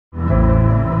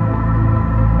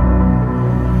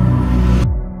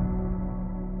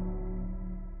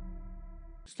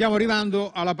Stiamo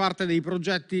arrivando alla parte dei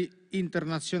progetti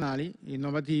internazionali,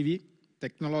 innovativi,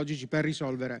 tecnologici per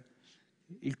risolvere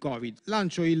il Covid.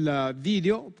 Lancio il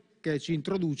video che ci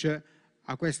introduce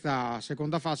a questa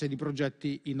seconda fase di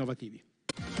progetti innovativi.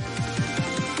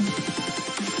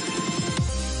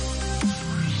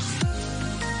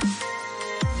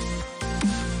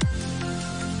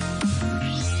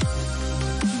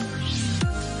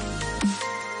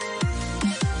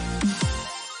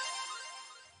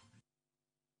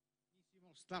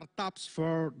 Startups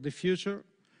for the Future,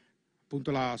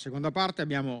 appunto la seconda parte.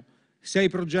 Abbiamo 6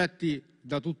 progetti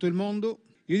da tutto il mondo.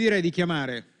 Io direi di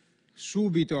chiamare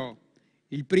subito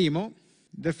il primo,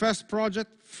 the first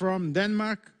project from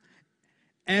Denmark,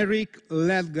 Eric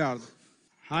Ledgaard.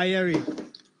 Hi Eric.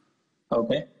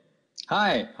 Okay.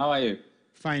 Hi, how are you?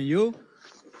 Fine, you?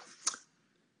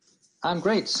 I'm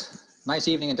great. Nice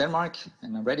evening in Denmark,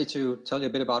 and I'm ready to tell you a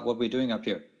bit about what we're doing up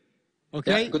here.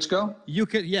 Okay. Yeah, good to go? You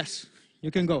can, yes, you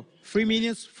can go. 3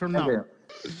 minutes from now. Okay.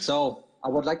 So I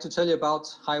would like to tell you about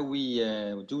how we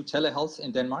do telehealth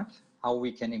in Denmark, how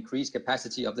we can increase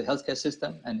capacity of the healthcare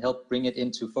system and help bring it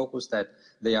into focus that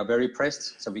they are very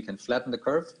pressed so we can flatten the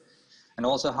curve, and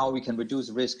also how we can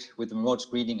reduce risk with remote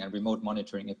screening and remote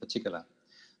monitoring in particular.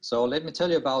 So let me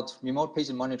tell you about remote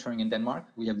patient monitoring in Denmark.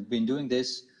 We have been doing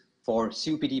this for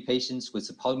COPD patients with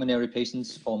pulmonary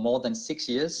patients for more than 6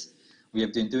 years. We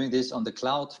have been doing this on the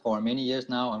cloud for many years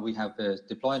now, and we have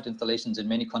deployed installations in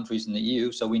many countries in the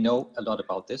EU, so we know a lot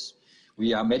about this.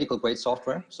 We are medical grade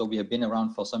software, so we have been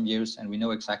around for some years and we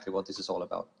know exactly what this is all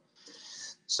about.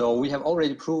 So we have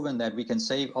already proven that we can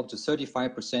save up to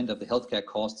 35% of the healthcare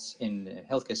costs in the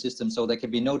healthcare system, so there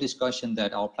can be no discussion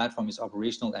that our platform is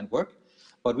operational and work.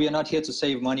 But we are not here to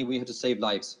save money, we are here to save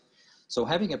lives. So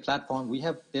having a platform, we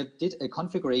did a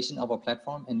configuration of our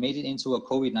platform and made it into a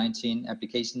COVID-19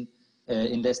 application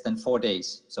in less than 4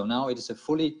 days. So now it is a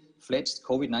fully fledged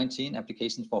COVID-19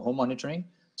 application for home monitoring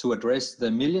to address the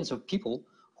millions of people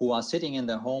who are sitting in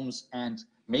their homes and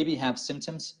maybe have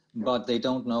symptoms, but they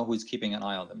don't know who is keeping an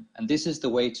eye on them. And this is the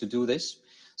way to do this.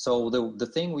 So the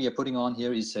thing we are putting on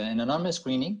here is an anonymous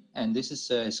screening, and this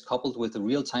is coupled with the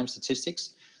real-time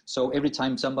statistics. So every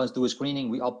time somebody's do a screening,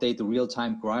 we update the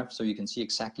real-time graph so you can see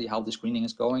exactly how the screening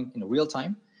is going in real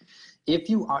time.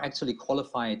 If you are actually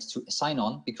qualified to sign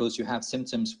on because you have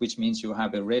symptoms, which means you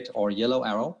have a red or yellow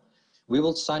arrow, we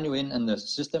will sign you in the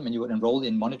system and you will enroll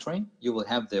in monitoring. You will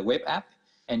have the web app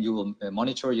and you will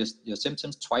monitor your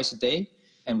symptoms twice a day.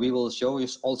 And we will show you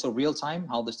also real time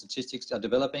how the statistics are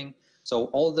developing. So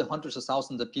all the hundreds of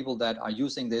thousands of people that are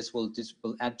using this will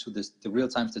add to the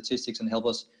real-time statistics and help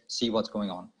us see what's going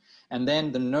on. And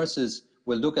then the nurses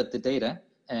will look at the data,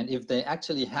 and if they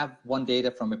actually have one data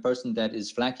from a person that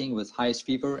is flagging with highest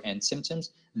fever and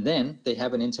symptoms, then they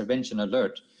have an intervention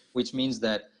alert, which means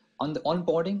that on the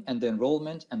onboarding and the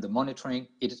enrollment and the monitoring,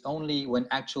 it is only when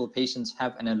actual patients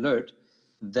have an alert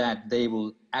that they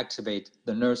will activate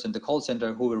the nurse in the call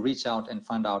center who will reach out and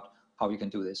find out how we can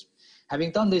do this.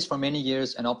 Having done this for many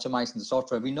years and optimizing the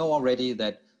software, we know already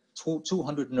that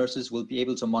 200 nurses will be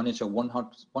able to monitor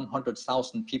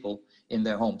 100,000 people in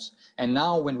their homes. And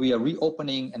now when we are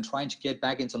reopening and trying to get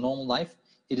back into normal life,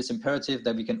 it is imperative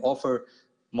that we can offer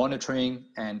monitoring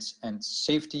and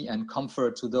safety and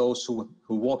comfort to those who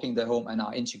walk in their home and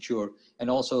are insecure, and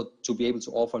also to be able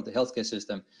to offer the healthcare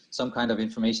system some kind of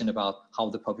information about how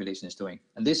the population is doing.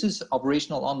 And this is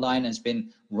operational online and has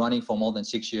been running for more than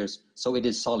 6 years, so it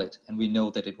is solid and we know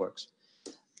that it works.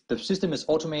 The system is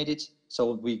automated,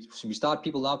 so we start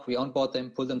people up, we onboard them,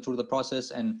 put them through the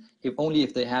process, and only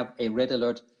if they have a red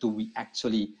alert do we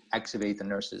actually activate the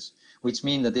nurses, which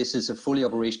means that this is a fully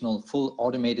operational, full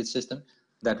automated system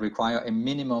that require a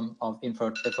minimum of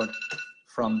effort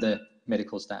from the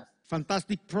medical staff.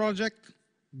 Fantastic project.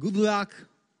 Good luck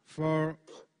for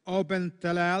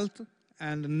OpenTeleHealth.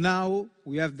 And now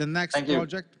we have the next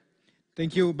project.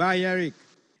 Thank you. Bye, Eric.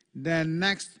 Then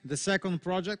next, the second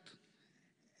project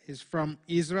is from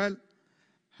Israel.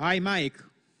 Hi, Mike.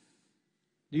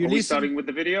 Do you listen? Are we starting with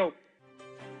the video?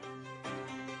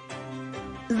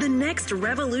 The next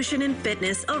revolution in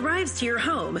fitness arrives to your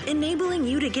home, enabling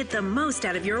you to get the most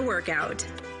out of your workout.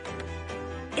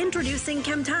 Introducing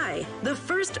Kemtai, the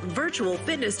first virtual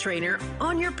fitness trainer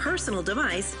on your personal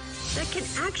device that can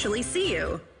actually see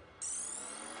you.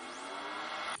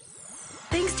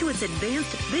 Thanks to its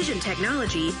advanced vision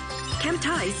technology,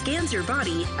 Kemtai scans your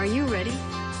body. Are you ready?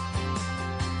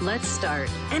 Let's start.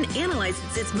 And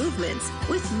analyzes its movements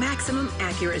with maximum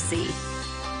accuracy.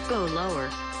 Go lower.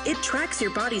 It tracks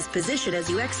your body's position as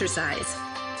you exercise.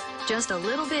 Just a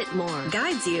little bit more.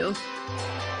 Guides you.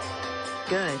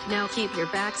 Good. Now keep your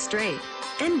back straight.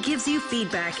 and gives you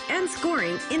feedback and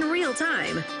scoring in real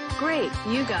time. Great,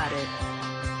 you got it.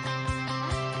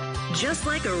 Just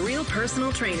like a real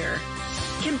personal trainer,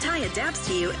 Kemtai adapts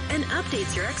to you and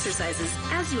updates your exercises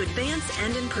as you advance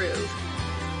and improve.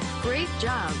 Great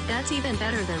job. That's even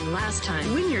better than last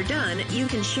time. When you're done, you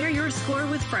can share your score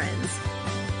with friends.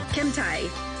 Kemtai,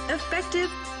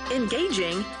 effective,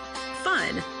 engaging,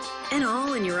 fun, and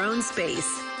all in your own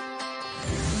space.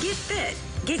 Get fit.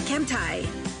 Get Kemtai.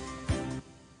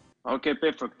 Okay,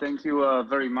 perfect. Thank you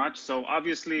very much. So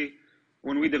obviously,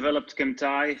 when we developed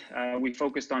Kemtai, we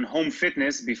focused on home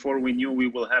fitness before we knew we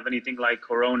will have anything like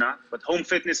Corona. But home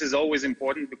fitness is always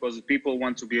important because people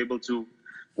want to be able to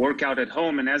work out at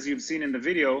home. And as you've seen in the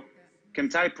video,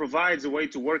 Kemtai provides a way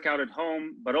to work out at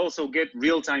home, but also get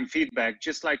real-time feedback,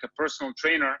 just like a personal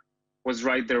trainer was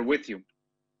right there with you.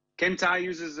 Kemtai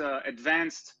uses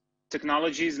advanced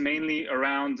technologies, mainly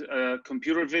around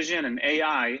computer vision and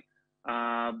AI,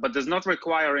 but does not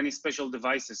require any special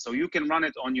devices. So you can run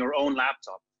it on your own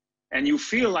laptop. And you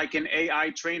feel like an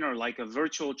AI trainer, like a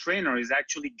virtual trainer is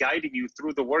actually guiding you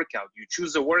through the workout. You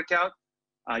choose a workout,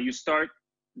 you start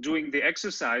doing the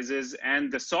exercises, and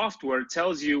the software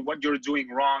tells you what you're doing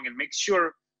wrong and makes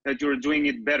sure that you're doing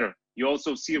it better. You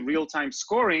also see real-time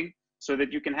scoring so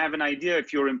that you can have an idea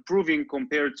if you're improving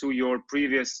compared to your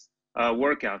previous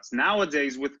workouts.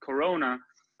 Nowadays with Corona,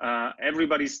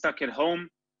 everybody's stuck at home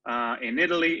in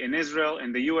Italy, in Israel,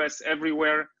 in the US,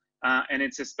 everywhere. And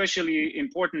it's especially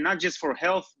important, not just for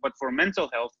health, but for mental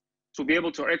health, to be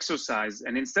able to exercise.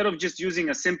 And instead of just using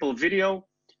a simple video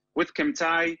with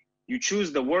Kemtai, you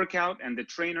choose the workout and the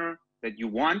trainer that you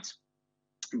want.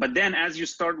 But then as you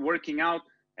start working out,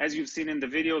 as you've seen in the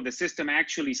video, the system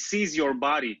actually sees your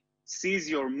body, sees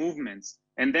your movements,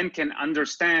 and then can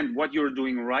understand what you're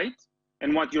doing right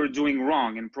and what you're doing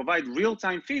wrong, and provide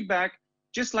real-time feedback,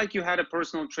 just like you had a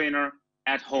personal trainer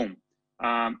at home.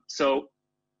 So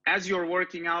as you're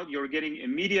working out, you're getting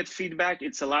immediate feedback.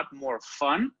 It's a lot more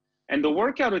fun, and the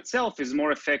workout itself is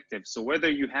more effective. So whether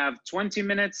you have 20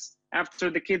 minutes after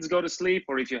the kids go to sleep,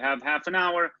 or if you have half an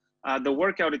hour, the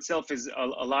workout itself is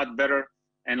a lot better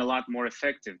and a lot more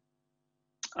effective.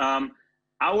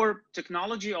 Our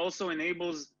technology also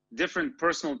enables different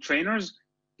personal trainers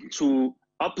to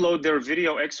upload their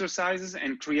video exercises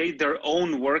and create their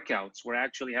own workouts. We're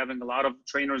actually having a lot of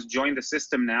trainers join the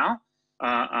system now,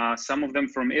 some of them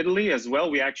from Italy as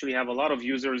well. We actually have a lot of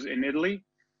users in Italy,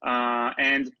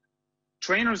 and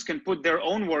trainers can put their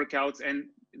own workouts, and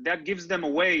that gives them a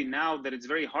way, now that it's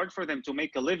very hard for them to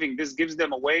make a living, this gives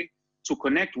them a way to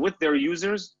connect with their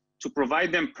users, to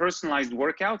provide them personalized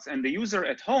workouts, and the user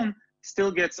at home still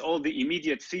gets all the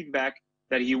immediate feedback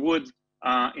that he would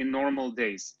in normal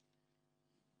days.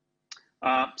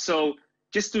 So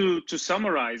just to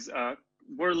summarize,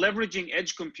 we're leveraging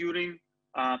edge computing,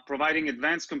 providing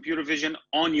advanced computer vision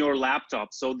on your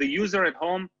laptop. So the user at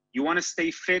home, you want to stay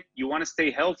fit, you want to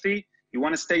stay healthy, you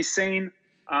want to stay sane.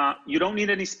 You don't need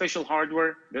any special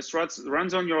hardware. This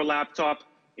runs on your laptop,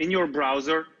 in your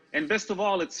browser, and best of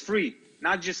all, it's free.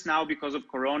 Not just now because of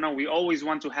Corona. We always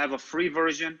want to have a free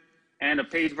version and a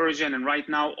paid version, and right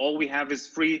now all we have is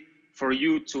free for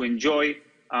you to enjoy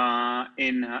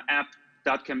in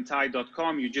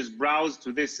app.kemtai.com. You just browse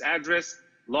to this address,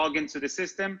 log into the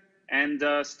system, and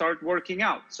start working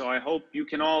out. So I hope you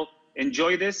can all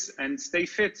enjoy this and stay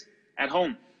fit at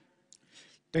home.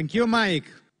 Thank you, Mike.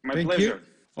 My pleasure.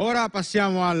 Ora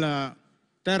passiamo al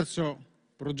terzo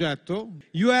progetto.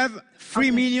 You have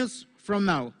 3 minutes from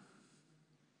now.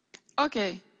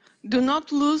 Okay. Do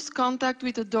not lose contact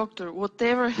with a doctor,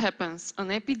 whatever happens.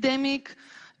 An epidemic,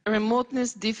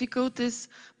 remoteness, difficulties,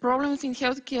 problems in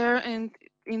healthcare and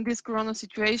in these corona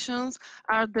situations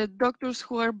are the doctors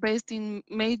who are based in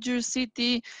major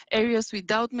city areas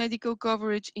without medical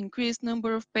coverage, increased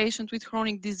number of patients with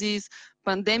chronic disease,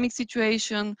 pandemic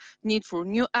situation, need for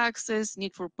new access,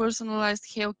 need for personalized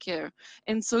healthcare.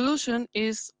 And solution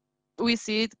is, we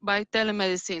see it by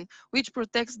telemedicine, which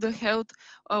protects the health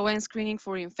when screening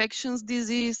for infections,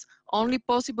 disease, only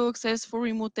possible access for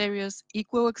remote areas,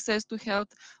 equal access to health,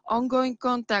 ongoing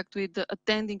contact with the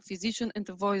attending physician and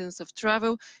avoidance of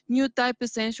travel, new type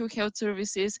essential health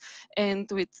services,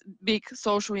 and with big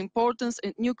social importance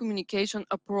and new communication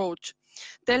approach.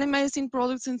 Telemedicine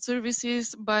products and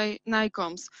services by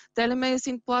Naicoms.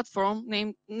 Telemedicine platform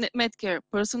named Medcare,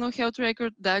 personal health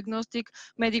record, diagnostic,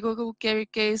 medical care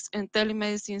case, and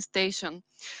telemedicine station.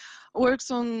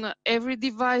 Works on every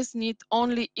device, need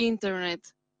only internet.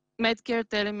 Medcare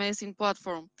telemedicine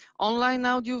platform, online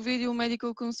audio video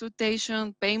medical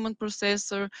consultation, payment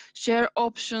processor, share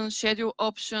option, schedule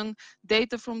option,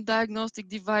 data from diagnostic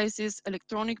devices,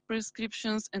 electronic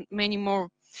prescriptions, and many more.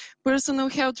 Personal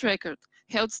health record,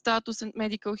 health status and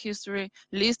medical history,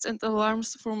 lists and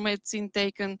alarms for medicine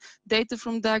taken, data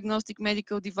from diagnostic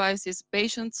medical devices,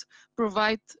 patients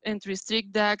provide and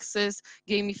restrict the access,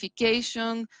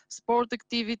 gamification, sport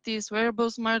activities, wearable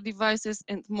smart devices,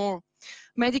 and more.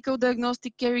 Medical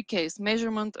diagnostic carry case,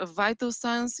 measurement of vital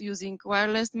signs using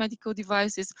wireless medical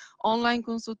devices, online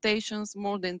consultations,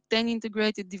 more than 10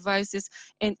 integrated devices,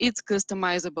 and it's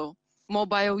customizable.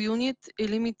 Mobile unit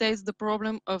eliminates the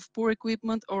problem of poor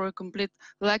equipment or a complete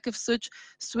lack of such,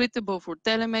 suitable for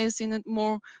telemedicine and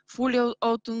more, fully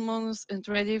autonomous and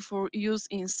ready for use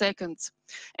in seconds.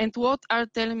 And what are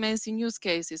telemedicine use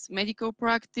cases? Medical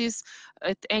practice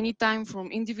at any time from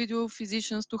individual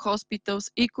physicians to hospitals,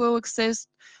 equal access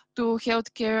to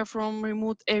healthcare from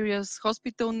remote areas,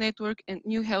 hospital network, and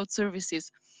new health services.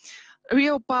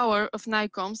 Real power of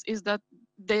Naicoms is that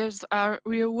there are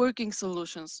real working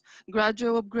solutions,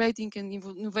 gradual upgrading and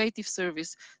innovative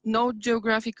service, no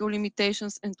geographical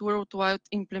limitations and worldwide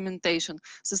implementation,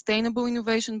 sustainable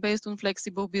innovation based on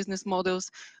flexible business models,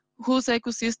 whole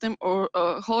ecosystem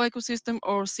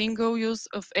or single use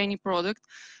of any product,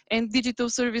 and digital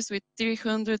service with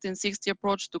 360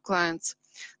 approach to clients.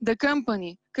 The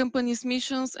company's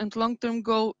missions and long-term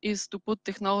goal is to put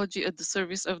technology at the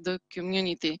service of the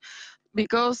community.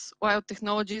 Because while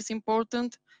technology is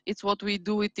important, it's what we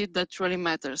do with it that truly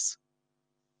matters.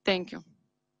 Thank you.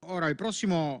 Ora il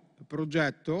prossimo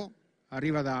progetto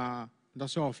arriva da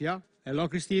Sofia. Hello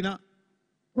Cristina.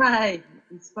 Hi,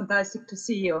 it's fantastic to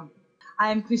see you.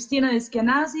 I'm Cristina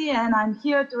Eskenazi and I'm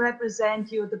here to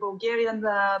represent you, the Bulgarian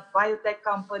biotech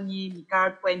company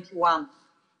Micar 21.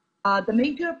 The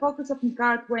major focus of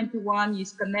Micar 21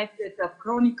 is connected to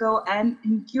chronic and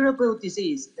incurable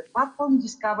disease. The platform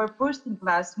discovered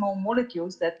first-in-class small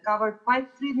molecules that cover 5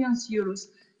 trillion euros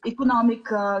economic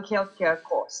healthcare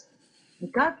costs.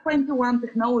 Micar 21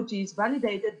 technology is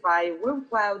validated by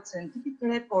worldwide scientific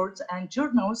reports and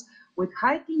journals with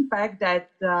high impact that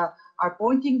are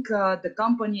pointing the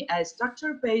company as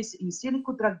structure-based in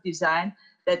silico drug design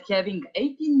that having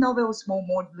 18 novel small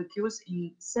molecules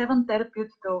in 7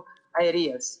 therapeutic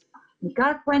areas.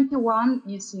 Micar 21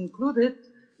 is included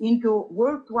into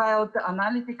worldwide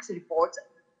analytics reports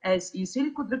as in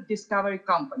silico drug discovery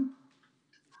company.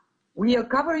 We are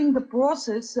covering the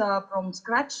process from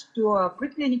scratch to a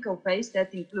preclinical phase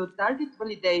that include target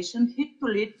validation, hit to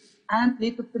lead, and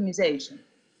lead optimization.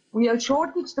 We are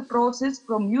shortage the process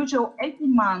from usual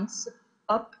 18 months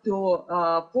up to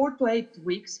 4 to 8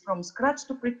 weeks from scratch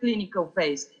to preclinical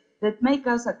phase. That make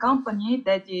us a company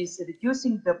that is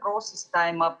reducing the process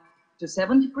time up to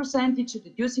 70%,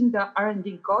 reducing the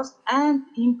R&D cost, and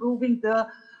improving the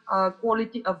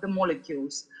quality of the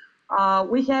molecules.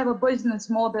 We have a business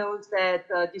models that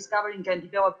discovering and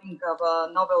developing of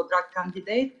a novel drug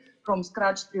candidate from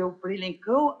scratch to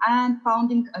preclinical and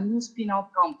founding a new spin-off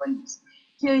companies.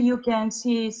 Here you can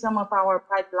see some of our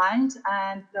pipelines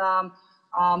and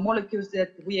molecules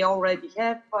that we already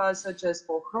have, such as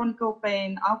for chronic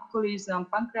pain, alcoholism,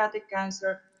 pancreatic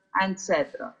cancer,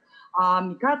 etc.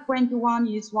 Micar 21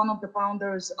 is one of the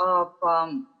founders of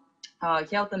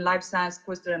Health and Life Science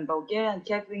Cluster in Bulgaria and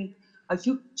having a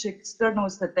huge external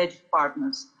strategic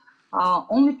partners.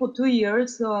 Only for 2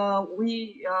 years,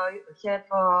 we have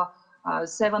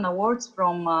 7 awards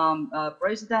from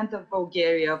President of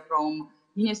Bulgaria, from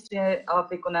Ministry of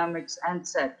Economics,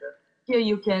 etc. Here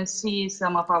you can see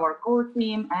some of our core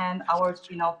team and our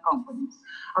spin-off companies.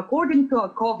 According to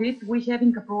COVID, we're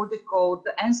having a project called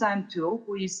Enzyme 2,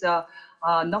 who is a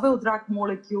novel drug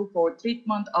molecule for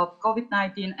treatment of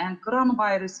COVID19 and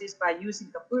coronaviruses by using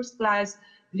the first class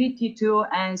GLIT2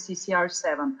 and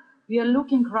CCR7. We are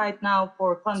looking right now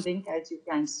for funding, as you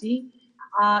can see.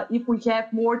 If we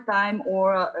have more time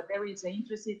or there is an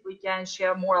interest, we can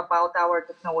share more about our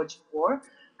technology core.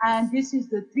 And this is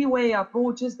the 3-way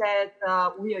approaches that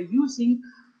we are using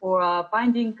for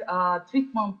finding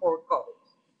treatment for COVID.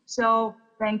 So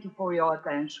thank you for your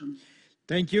attention.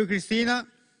 Thank you, Cristina,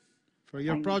 for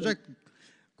your project.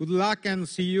 Good luck and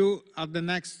see you at the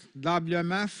next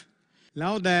WMF.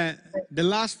 Now the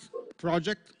last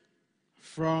project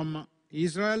from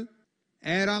Israel,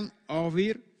 Eran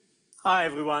Ovir. Hi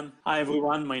everyone.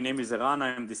 My name is Eran.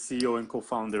 I am the CEO and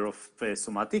co-founder of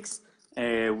Somatix.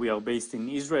 We are based in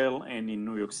Israel and in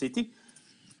New York City.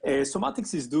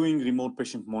 Somatix is doing remote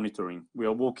patient monitoring. We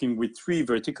are working with 3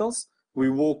 verticals. We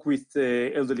work with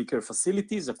elderly care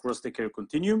facilities across the care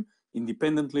continuum,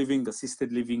 independent living,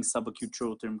 assisted living, subacute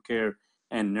short-term care,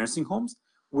 and nursing homes.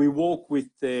 We work with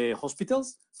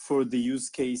hospitals for the use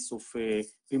case of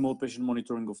remote patient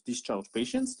monitoring of discharged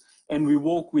patients, and we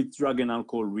work with drug and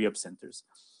alcohol rehab centers.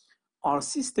 Our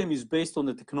system is based on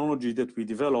the technology that we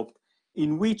developed,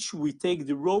 in which we take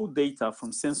the raw data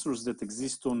from sensors that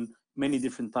exist on many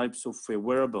different types of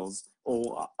wearables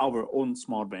or our own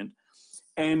smartband.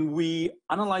 And we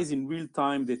analyze in real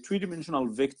time the three-dimensional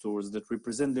vectors that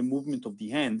represent the movement of the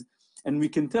hand, and we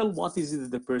can tell what is it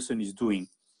that the person is doing.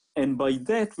 And by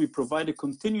that, we provide a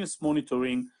continuous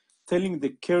monitoring, telling the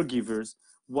caregivers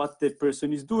what the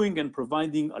person is doing and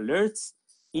providing alerts,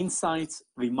 insights,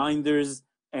 reminders,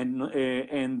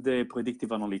 and predictive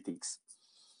analytics.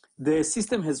 The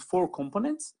system has 4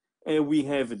 components. We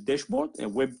have a dashboard, a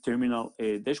web terminal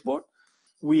dashboard.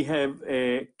 We have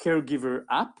a caregiver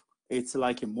app. It's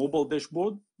like a mobile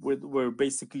dashboard where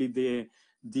basically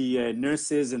the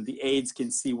nurses and the aides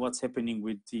can see what's happening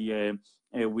with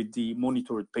the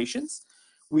monitored patients.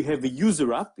 We have a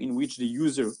user app in which the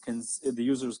users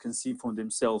can see for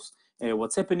themselves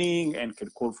what's happening and can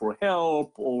call for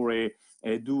help or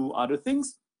do other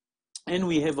things. And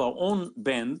we have our own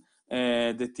band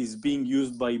that is being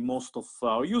used by most of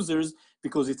our users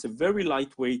because it's a very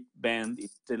lightweight band.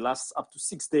 It lasts up to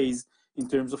 6 days in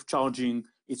terms of charging.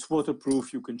 It's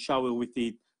waterproof, you can shower with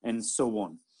it, and so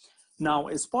on. Now,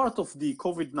 as part of the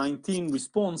COVID-19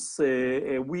 response,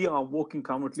 we are working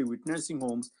currently with nursing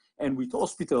homes and with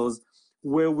hospitals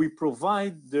where we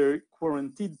provide their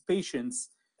quarantined patients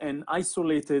and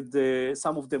isolated,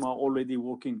 some of them are already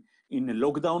working in a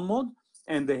lockdown mode,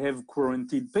 and they have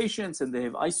quarantined patients and they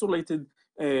have isolated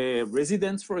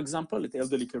residents, for example, at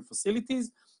elderly care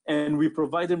facilities, and we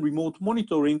provide them remote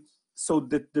monitoring so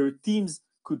that their teams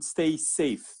could stay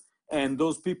safe, and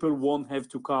those people won't have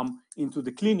to come into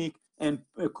the clinic and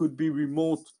could be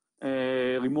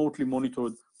remotely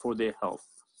monitored for their health.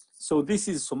 So this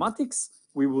is Somatix.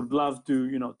 We would love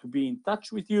to be in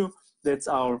touch with you. That's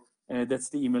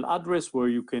the email address where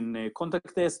you can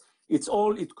contact us. It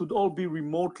could all be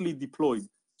remotely deployed.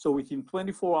 So within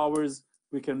 24 hours,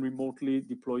 we can remotely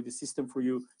deploy the system for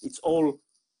you. It's all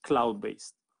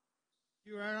cloud-based.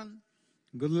 Thank you, Aaron.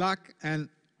 Good luck, and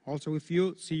also with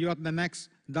you. See you at the next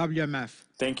WMF.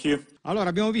 Thank you. Allora,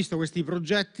 abbiamo visto questi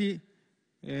progetti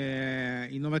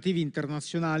innovativi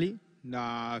internazionali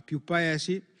da più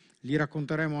paesi. Li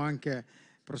racconteremo anche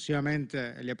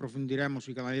prossimamente, li approfondiremo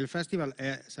sui canali del festival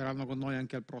e saranno con noi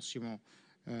anche al prossimo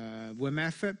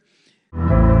WMF.